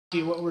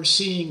What we're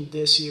seeing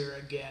this year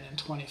again in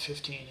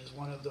 2015 is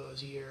one of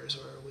those years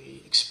where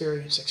we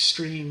experience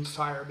extreme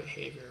fire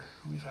behavior.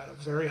 We've had a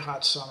very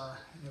hot summer,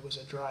 and it was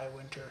a dry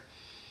winter.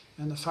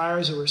 And the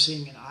fires that we're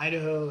seeing in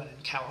Idaho and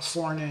in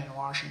California and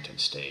Washington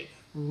State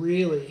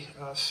really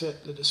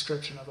fit the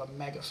description of a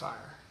mega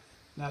fire.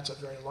 And that's a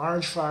very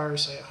large fire,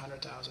 say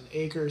 100,000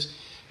 acres,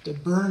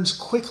 that burns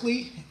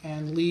quickly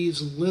and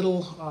leaves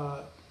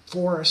little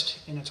forest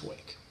in its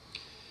wake.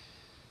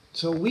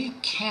 So we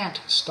can't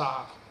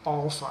stop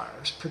all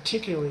fires,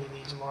 particularly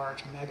these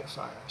large mega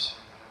fires,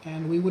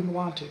 and we wouldn't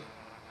want to.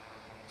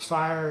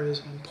 Fire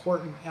is an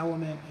important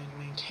element in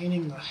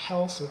maintaining the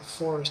health of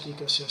forest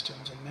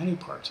ecosystems in many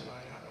parts of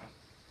Idaho.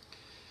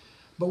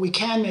 But we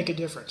can make a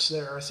difference.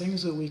 There are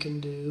things that we can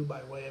do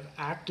by way of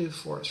active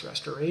forest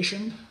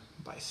restoration,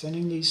 by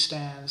thinning these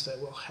stands that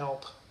will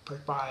help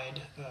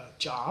provide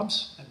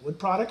jobs and wood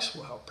products,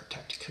 will help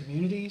protect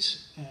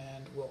communities,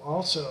 and will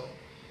also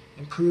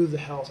improve the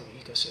health of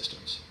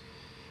ecosystems.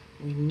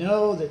 We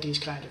know that these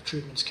kinds of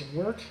treatments can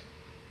work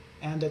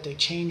and that they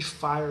change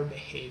fire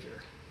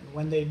behavior. And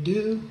when they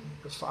do,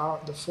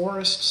 the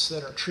forests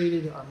that are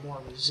treated are more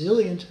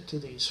resilient to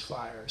these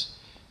fires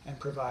and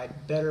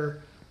provide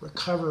better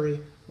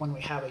recovery when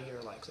we have a year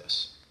like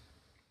this.